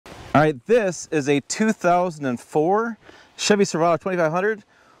All right, this is a 2004 Chevy Silverado 2500.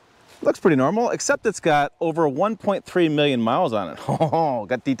 Looks pretty normal, except it's got over 1.3 million miles on it. Oh,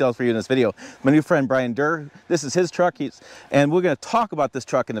 got details for you in this video. My new friend Brian Durr, this is his truck, and we're going to talk about this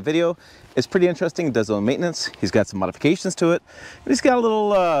truck in the video. It's pretty interesting. It does his own maintenance. He's got some modifications to it. He's got a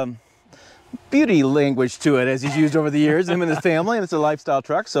little beauty language to it, as he's used over the years, him and his family, and it's a lifestyle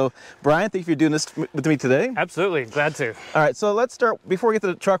truck. So, Brian, thank you for doing this with me today. Absolutely, glad to. All right, so let's start. Before we get to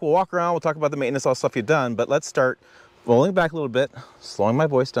the truck, we'll walk around, we'll talk about the maintenance, all the stuff you've done, but let's start rolling back a little bit, slowing my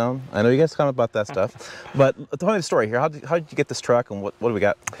voice down. I know you guys comment about that stuff, but tell me the story here. How did you get this truck, and what do we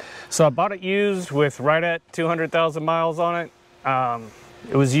got? So I bought it used with right at 200,000 miles on it.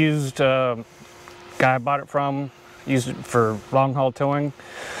 It was used, guy I bought it from, used it for long haul towing.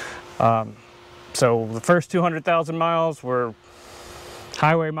 So the first 200,000 miles were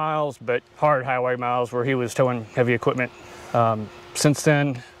highway miles, but hard highway miles where he was towing heavy equipment. Since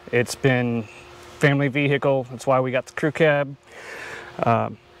then, it's been family vehicle. That's why we got the crew cab.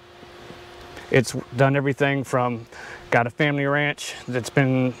 It's done everything from, got a family ranch that's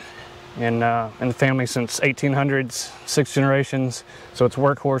been in the family since 1800s, 6 generations. So it's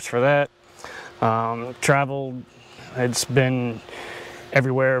workhorse for that. Traveled, it's been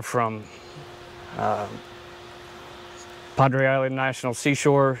everywhere from Padre Island National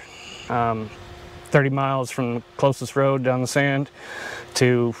Seashore, 30 miles from the closest road down the sand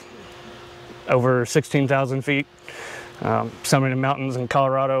to over 16,000 feet, summiting the mountains in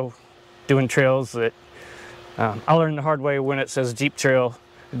Colorado, doing trails that I learned the hard way. When it says Jeep trail,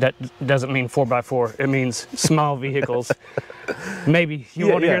 that doesn't mean 4x4. It means small vehicles. Maybe you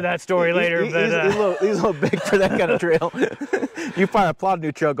want to hear that story later. He's a little big for that kind of trail. You find a plot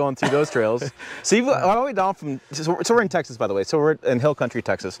new trail going through those trails. So you've all the way down from, so we're in Texas, by the way. So we're in Hill Country,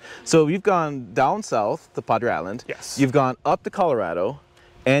 Texas. So you've gone down south to Padre Island. Yes. You've gone up to Colorado,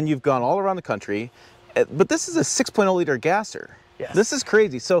 and you've gone all around the country. But this is a 6.0 liter gasser. Yes. This is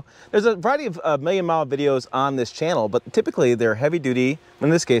crazy. So there's a variety of million-mile videos on this channel, but typically they're heavy-duty, in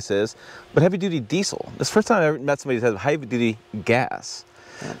this case is, but heavy-duty diesel. This is the first time I ever met somebody that has heavy-duty gas.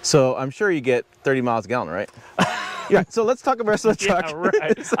 Yeah. So I'm sure you get 30 miles a gallon, right? Yeah, so let's talk about the rest of the truck. Yeah,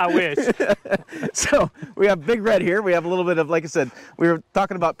 right. I wish. So we have Big Red here. We have a little bit of, like I said, we were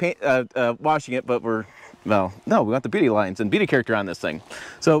talking about paint, washing it, but well, no, we got the beauty lines and beauty character on this thing.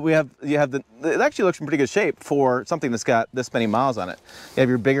 So you have it actually looks in pretty good shape for something that's got this many miles on it. You have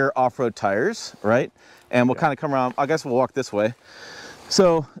your bigger off-road tires, right? And we'll kind of come around, I guess we'll walk this way.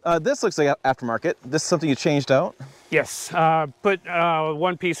 So this looks like aftermarket. This is something you changed out? Yes, put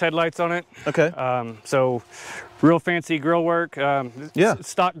one-piece headlights on it. Okay. So real fancy grill work. Yeah.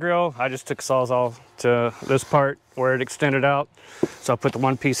 Stock grill. I just took Sawzall to this part where it extended out. So I put the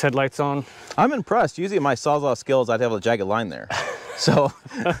one-piece headlights on. I'm impressed. Usually my Sawzall skills, I'd have a jagged line there. So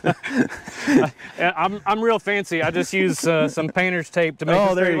I'm real fancy. I just use some painter's tape to make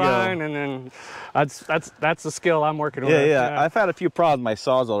a straight line, and then that's the skill I'm working with. Yeah. I've had a few problems with my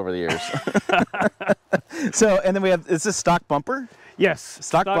Sawzall over the years. So, and then we have, is this stock bumper? Yes,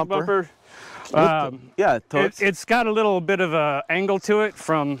 stock bumper. Yeah, it's got a little bit of an angle to it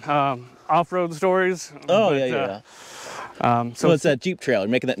from off-road stories. Oh, but, yeah. So it's that Jeep trail. You're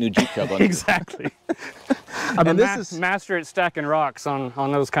making that new Jeep trail. Exactly. I'm a master at stacking rocks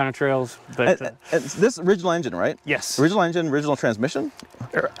on those kind of trails. But this original engine, right? Yes. Original engine, original transmission?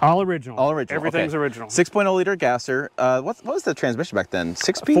 All original. All original. Everything's original. 6.0 liter gasser. What was the transmission back then?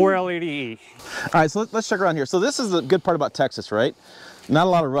 6-speed? 4LEDE. All right, so let's check around here. So this is the good part about Texas, right? Not a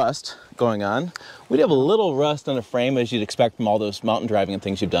lot of rust going on. We have a little rust on the frame, as you'd expect from all those mountain driving and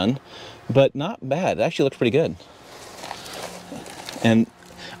things you've done, but not bad. It actually looks pretty good. And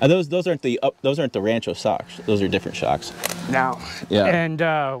those aren't the Rancho shocks. Those are different shocks. Now, yeah. And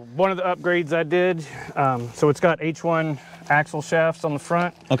one of the upgrades I did, so it's got H1 axle shafts on the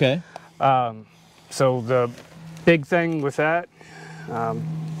front. Okay. So the big thing with that, and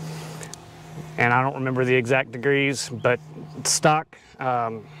I don't remember the exact degrees, but stock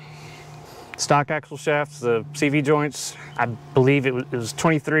axle shafts, the CV joints, I believe it was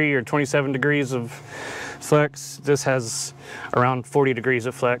 23 or 27 degrees of flex. This has around 40 degrees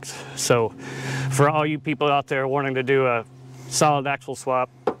of flex. So for all you people out there wanting to do a solid axle swap,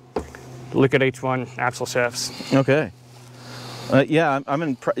 look at H1 axle shafts. Okay. Yeah, I'm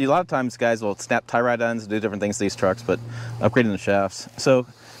in. A lot of times guys will snap tie rod ends, do different things to these trucks, but upgrading the shafts. So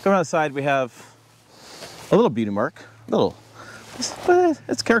coming on the side, we have a little beauty mark,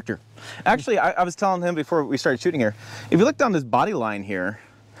 it's character. Actually, I was telling him before we started shooting here, if you look down this body line here,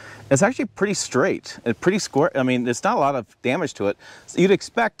 it's actually pretty straight and pretty square. I mean, there's not a lot of damage to it. So you'd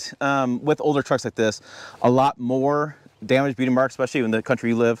expect with older trucks like this, a lot more damage, beauty marks, especially in the country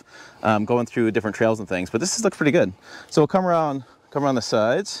you live, going through different trails and things. But this looks pretty good. So we'll come around the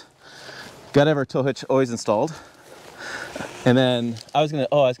sides. Got to have our tow hitch always installed. And then I was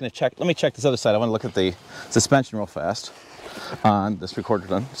gonna check. Let me check this other side. I want to look at the suspension real fast on this recorder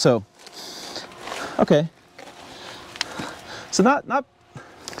done. So, okay. So not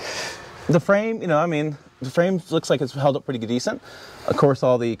the frame. You know, I mean, the frame looks like it's held up pretty decent. Of course,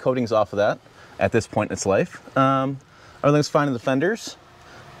 all the coating's off of that at this point in its life. Everything's fine in the fenders.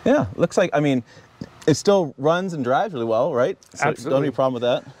 Yeah, looks like. I mean, it still runs and drives really well, right? So Absolutely. Don't have any problem with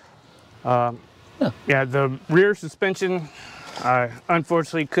that. Yeah, the rear suspension, I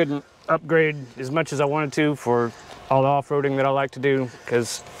unfortunately couldn't upgrade as much as I wanted to for all the off-roading that I like to do,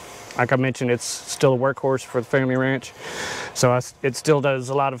 because like I mentioned, it's still a workhorse for the family ranch. So it still does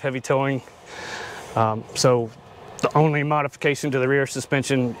a lot of heavy towing. So the only modification to the rear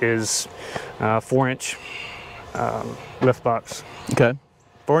suspension is 4-inch lift box. Okay.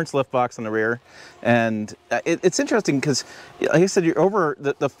 4-inch lift box on the rear, and it's interesting because, like I said, you're over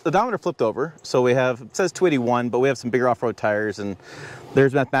the odometer flipped over, so we have, it says 281, but we have some bigger off-road tires, and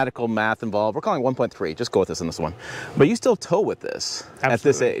there's mathematical math involved. We're calling it 1.3. Just go with this on this one. But you still tow with this. Absolutely. At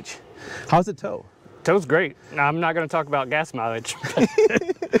this age. How's it tow? Tow's great. Now, I'm not going to talk about gas mileage.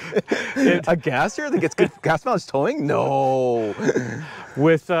 A gasser that gets good gas mileage towing? No.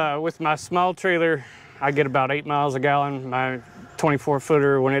 With my small trailer, I get about 8 miles a gallon. My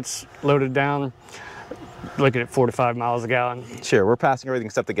 24-footer, when it's loaded down, looking at 4 to 5 miles a gallon. Sure, we're passing everything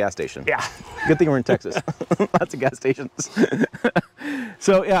except the gas station. Yeah. Good thing we're in Texas. Lots of gas stations.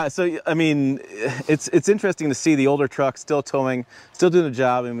 So yeah, so I mean, it's interesting to see the older trucks still towing, still doing the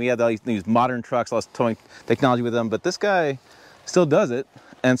job, and we have all these modern trucks, all this towing technology with them, but this guy still does it.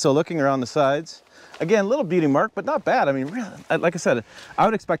 And so looking around the sides, again, a little beauty mark, but not bad. I mean, really, like I said, I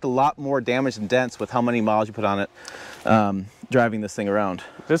would expect a lot more damage and dents with how many miles you put on it, driving this thing around.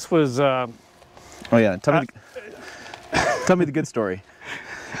 This was... oh yeah, tell me the good story.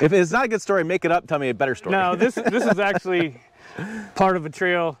 If it's not a good story, make it up, tell me a better story. No, this is actually part of a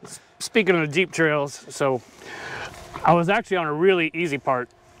trail. Speaking of the Jeep trails, so I was actually on a really easy part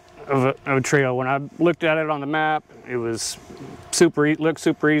of a trail. When I looked at it on the map, it was looked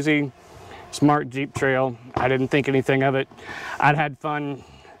super easy. Smart Jeep trail. I didn't think anything of it. I'd had fun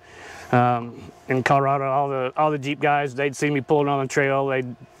in Colorado. All the Jeep guys, they'd see me pulling on the trail.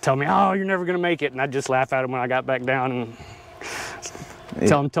 They'd tell me, "Oh, you're never gonna make it," and I'd just laugh at them when I got back down and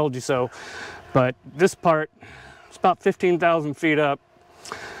tell them, "Told you so." But this part, it's about 15,000 feet up.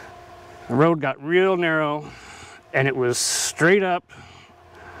 The road got real narrow, and it was straight up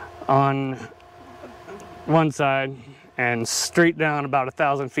on one side and straight down about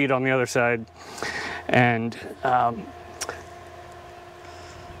 1,000 feet on the other side. And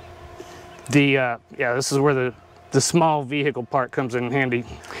this is where the small vehicle part comes in handy.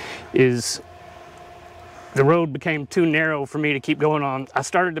 Is the road became too narrow for me to keep going on. I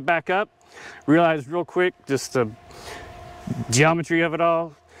started to back up, realized real quick just the geometry of it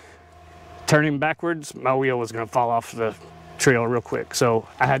all. Turning backwards, my wheel was going to fall off the trail real quick. So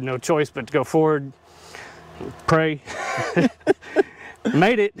I had no choice but to go forward, pray.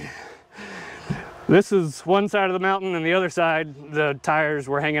 Made it. This is one side of the mountain, and the other side, the tires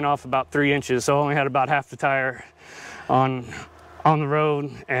were hanging off about 3 inches, so I only had about half the tire on the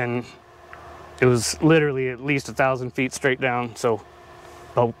road, and it was literally at least 1,000 feet straight down. So,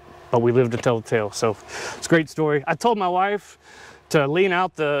 but we lived to tell the tale. So it's a great story. I told my wife to lean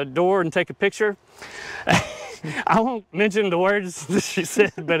out the door and take a picture. I won't mention the words that she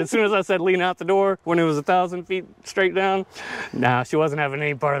said, but as soon as I said lean out the door when it was 1,000 feet straight down, nah, she wasn't having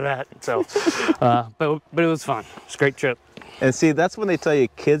any part of that. So, but it was fun. It's a great trip. And see, that's when they tell you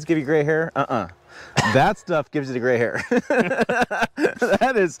kids give you gray hair. That stuff gives you the gray hair.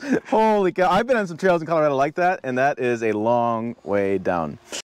 That is, holy cow. I've been on some trails in Colorado like that, and that is a long way down.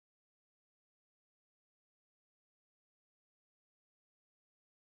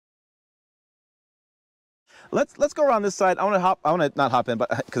 Let's go around this side. I want to not hop in, but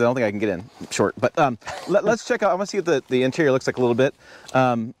because I don't think I can get in short. But let's check out. I want to see what the interior looks like a little bit.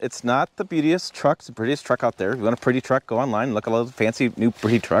 It's not the prettiest truck. It's the prettiest truck out there. If you want a pretty truck, go online and look at all those fancy new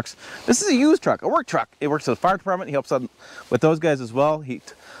pretty trucks. This is a used truck, a work truck. It works for the fire department. He helps out with those guys as well. He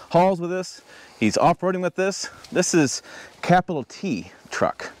hauls with this. He's off-roading with this. This is capital T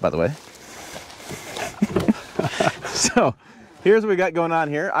truck, by the way. So here's what we got going on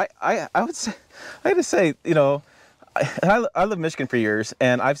here. I would say, I got to say, you know, I lived in Michigan for years,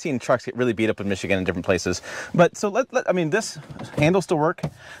 and I've seen trucks get really beat up in Michigan in different places. But so I mean, this handle still work.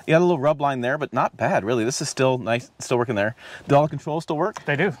 You got a little rub line there, but not bad, really. This is still nice, still working there. Do all the controls still work?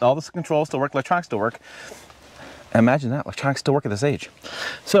 They do. All the controls still work. Electronics still work. Imagine that, electronics still work at this age.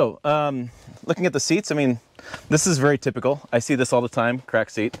 So, looking at the seats, I mean, this is very typical. I see this all the time,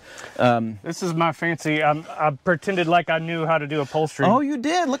 cracked seat. This is my fancy, I pretended like I knew how to do upholstery. Oh, you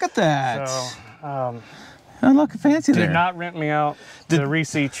did, look at that. So, oh, look, fancy there. do not rent me out to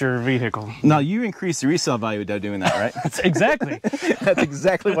reseat your vehicle. No, you increased the resale value by doing that, right? That's exactly. That's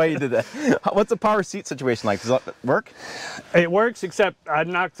exactly why you did that. What's the power seat situation like? Does that work? It works, except I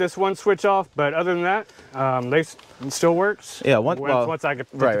knocked this one switch off, but other than that, it still works. Yeah, once I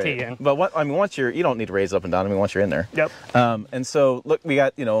get the key in. But I mean, once you don't need to raise it up and down. I mean, once you're in there. Yep. And so look, we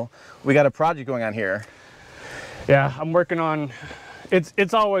got a project going on here. Yeah, I'm working on.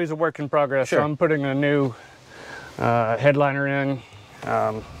 It's always a work in progress. Sure. So I'm putting a new headliner in,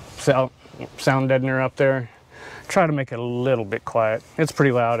 sound deadener up there. Try to make it a little bit quiet. It's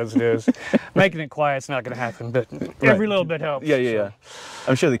pretty loud as it is. Making it quiet's not going to happen, but every little bit helps. Yeah.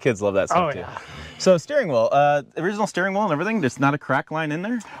 I'm sure the kids love that stuff too. Yeah. So steering wheel, original steering wheel and everything. There's not a crack line in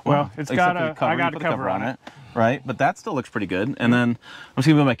there. Well, I got a cover on it. Right? But that still looks pretty good. And then I'm just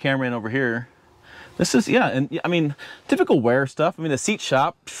gonna put my camera in over here. This is, and I mean, typical wear stuff. I mean, the seat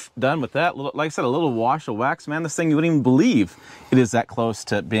shop, done with that. Like I said, a little wash of wax, man. This thing, you wouldn't even believe it is that close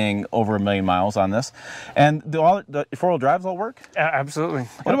to being over 1 million miles on this. And the four-wheel drives all work? Absolutely.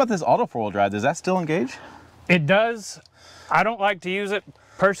 What about this auto four-wheel drive? Does that still engage? It does. I don't like to use it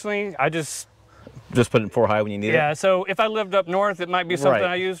personally. I just put it in 4 high when you need it? Yeah, so if I lived up north, it might be something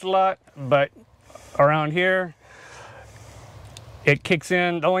I used a lot. But around here, it kicks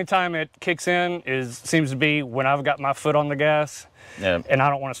in. The only time it kicks in seems to be when I've got my foot on the gas, and I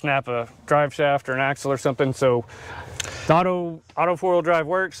don't want to snap a drive shaft or an axle or something. So the auto four-wheel drive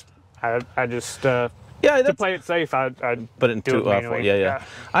works. I just to play it safe, I'd put it in do it manually. Yeah.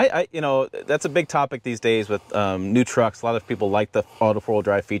 I that's a big topic these days with new trucks. A lot of people like the auto four-wheel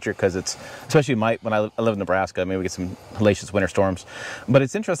drive feature because it's, especially when I live in Nebraska, maybe we get some hellacious winter storms. But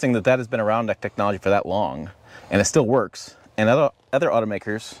it's interesting that has been around, that technology, for that long, and it still works. And other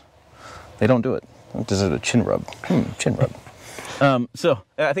automakers, they don't do it. This is a chin rub. Chin rub. So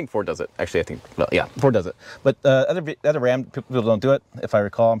I think Ford does it. Actually, Ford does it. But other Ram people don't do it. If I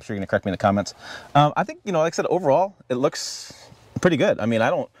recall, I'm sure you're gonna correct me in the comments. I think like I said, overall it looks pretty good. I mean, I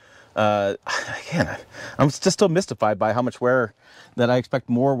don't. I'm just still mystified by how much wear that I expect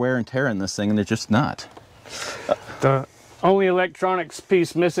more wear and tear in this thing, and they're just not. The only electronics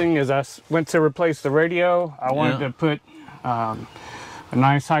piece missing is I went to replace the radio. I wanted to put a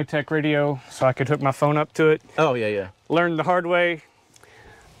nice high-tech radio so I could hook my phone up to it. Oh, yeah. Learned the hard way,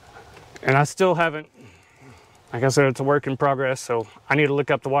 and I still haven't. Like I said, it's a work in progress, so I need to look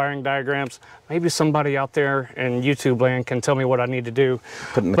up the wiring diagrams. Maybe somebody out there in YouTube land can tell me what I need to do.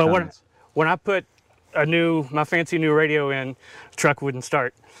 Put in the comments. When I put my fancy new radio in, the truck wouldn't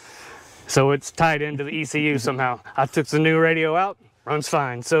start. So it's tied into the ECU somehow. I took the new radio out, runs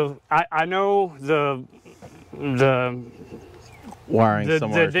fine. So I know the wiring,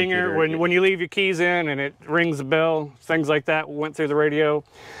 the dinger, when you leave your keys in and it rings a bell, things like that went through the radio.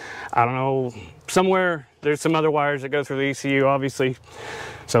 I don't know, somewhere there's some other wires that go through the ECU, obviously.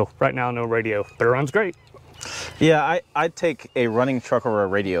 So right now, no radio, but it runs great. Yeah, I'd take a running truck over a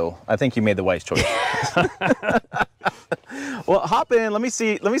radio. I think you made the wise choice. Well, hop in. Let me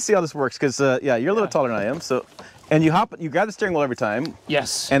see how this works, because you're a little taller than I am. So, and you grab the steering wheel every time.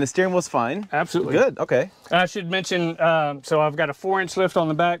 Yes. And the steering wheel's fine. Absolutely. Good. Okay. I should mention, so I've got a 4-inch lift on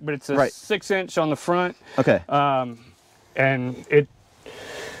the back, but it's a 6-inch on the front. Okay. And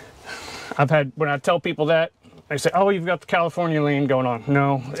when I tell people that, they say, "Oh, you've got the California lean going on."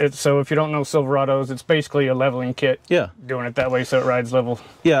 No, so if you don't know Silverados, it's basically a leveling kit. Yeah. Doing it that way so it rides level.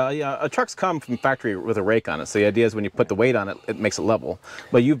 Yeah. Trucks come from factory with a rake on it. So the idea is when you put the weight on it, it makes it level.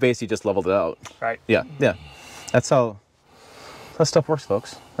 But you basically just leveled it out. Right. Yeah. That's how stuff works,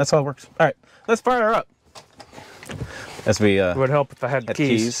 folks. That's how it works. All right, let's fire her up. As we it would help if I had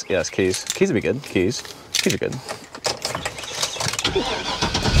keys. Yes, keys. Keys would be good. Keys are good.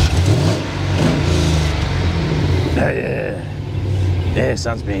 Yeah,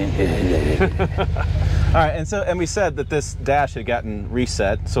 sounds mean. All right, and we said that this dash had gotten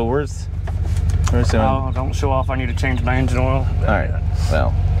reset. So where's oh, don't show off. I need to change my engine oil. All right.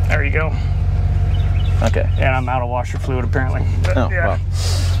 Well, there you go. Okay. And I'm out of washer fluid apparently. But,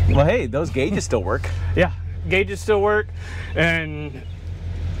 well, hey, those gauges still work. Yeah, gauges still work, and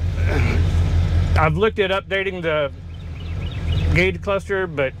I've looked at updating the gauge cluster,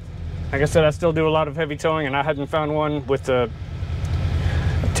 but like I said, I still do a lot of heavy towing, and I hadn't found one with a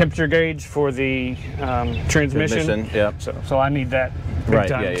temperature gauge for the transmission. Yeah. So I need that big Right.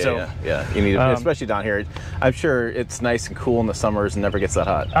 time. Yeah. You need, especially down here. I'm sure it's nice and cool in the summers and never gets that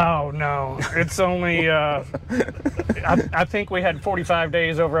hot. Oh no, it's only. I think we had 45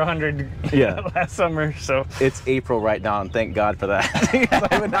 days over 100 last summer. So it's April right now, and thank God for that.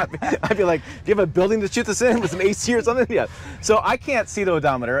 I'd be like, do you have a building to shoot this in with some AC or something? Yeah. So I can't see the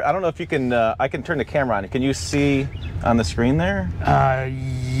odometer. I don't know if you can. I can turn the camera on. Can you see on the screen there?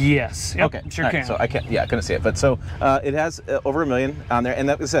 Yes. Yep, okay. Sure right, can. So I can't. Yeah, I couldn't see it. But so it has over 1 million on there, and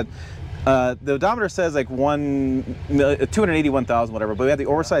that was said. The odometer says like 281,000, whatever, but we had the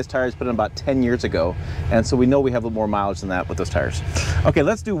oversized tires put in about 10 years ago, and so we know we have a little more mileage than that with those tires. Okay,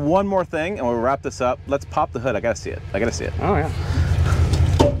 let's do one more thing, and we'll wrap this up. Let's pop the hood. I gotta see it. Oh yeah.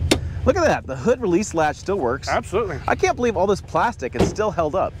 Look at that. The hood release latch still works. Absolutely. I can't believe all this plastic is still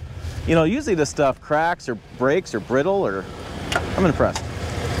held up. You know, usually this stuff cracks or breaks or brittle, or I'm impressed.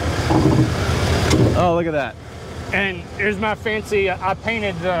 Oh, look at that. And here's my fancy, I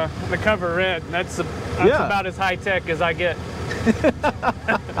painted the cover red. That's about as high tech as I get.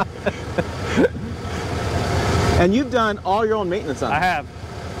 And you've done all your own maintenance on it. I have.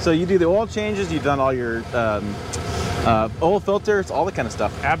 So you do the oil changes, you've done all your oil filters, all that kind of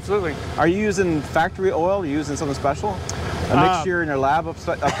stuff. Absolutely. Are you using factory oil? Are you using something special? A mixture in your lab up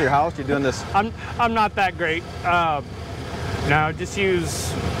to your house? You're doing this? I'm not that great. No, just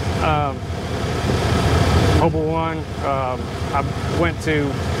use Mobile One. I went to,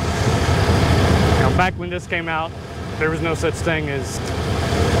 back when this came out, there was no such thing as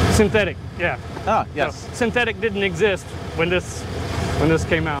synthetic. Yeah. Ah, yes. So, synthetic didn't exist when this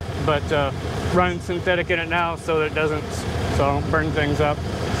came out, but running synthetic in it now so that it doesn't, so I don't burn things up.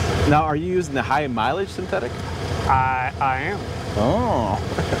 Now, are you using the high mileage synthetic? I am. Oh,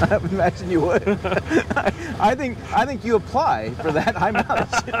 I would imagine you would. I think you apply for that high mileage.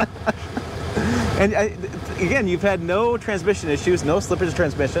 And again, you've had no transmission issues, no slippage of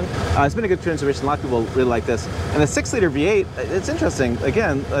transmission. It's been a good transmission. A lot of people really like this. And the 6-liter V8, it's interesting.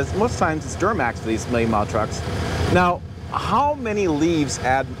 Again, most times it's Duramax for these million-mile trucks. Now, how many leaves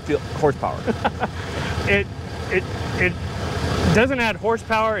add horsepower? It doesn't add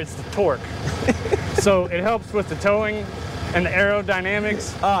horsepower. It's the torque. So it helps with the towing and the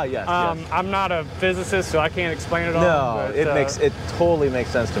aerodynamics. Ah, yes, yes. I'm not a physicist, so I can't explain it all. No, but, it totally makes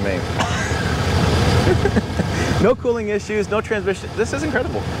sense to me. No cooling issues, no transmission. This is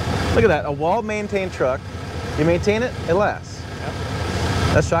incredible. Look at that, a well-maintained truck. You maintain it, it lasts. Yep.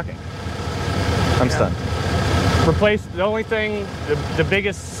 That's shocking. I'm stunned. The only thing, the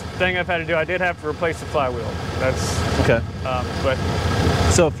biggest thing I've had to do, I did have to replace the flywheel. That's okay. But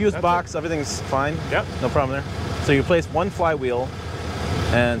so fuse box, everything's fine. Yep. No problem there. So you replace one flywheel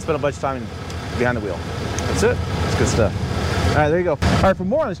and spend a bunch of time behind the wheel. That's it. It's good stuff. All right, there you go. All right, for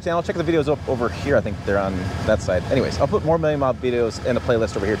more on this channel, check the videos up over here. I think they're on that side. Anyways, I'll put more million-mile videos in a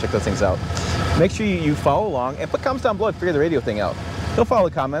playlist over here. Check those things out. Make sure you follow along and put comments down below to figure the radio thing out. Don't follow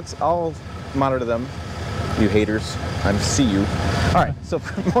the comments. I'll monitor them. You haters, I see you. All right, so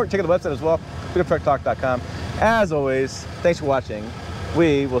for more, check out the website as well, freedomtrucktalk.com. As always, thanks for watching.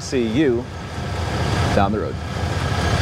 We will see you down the road.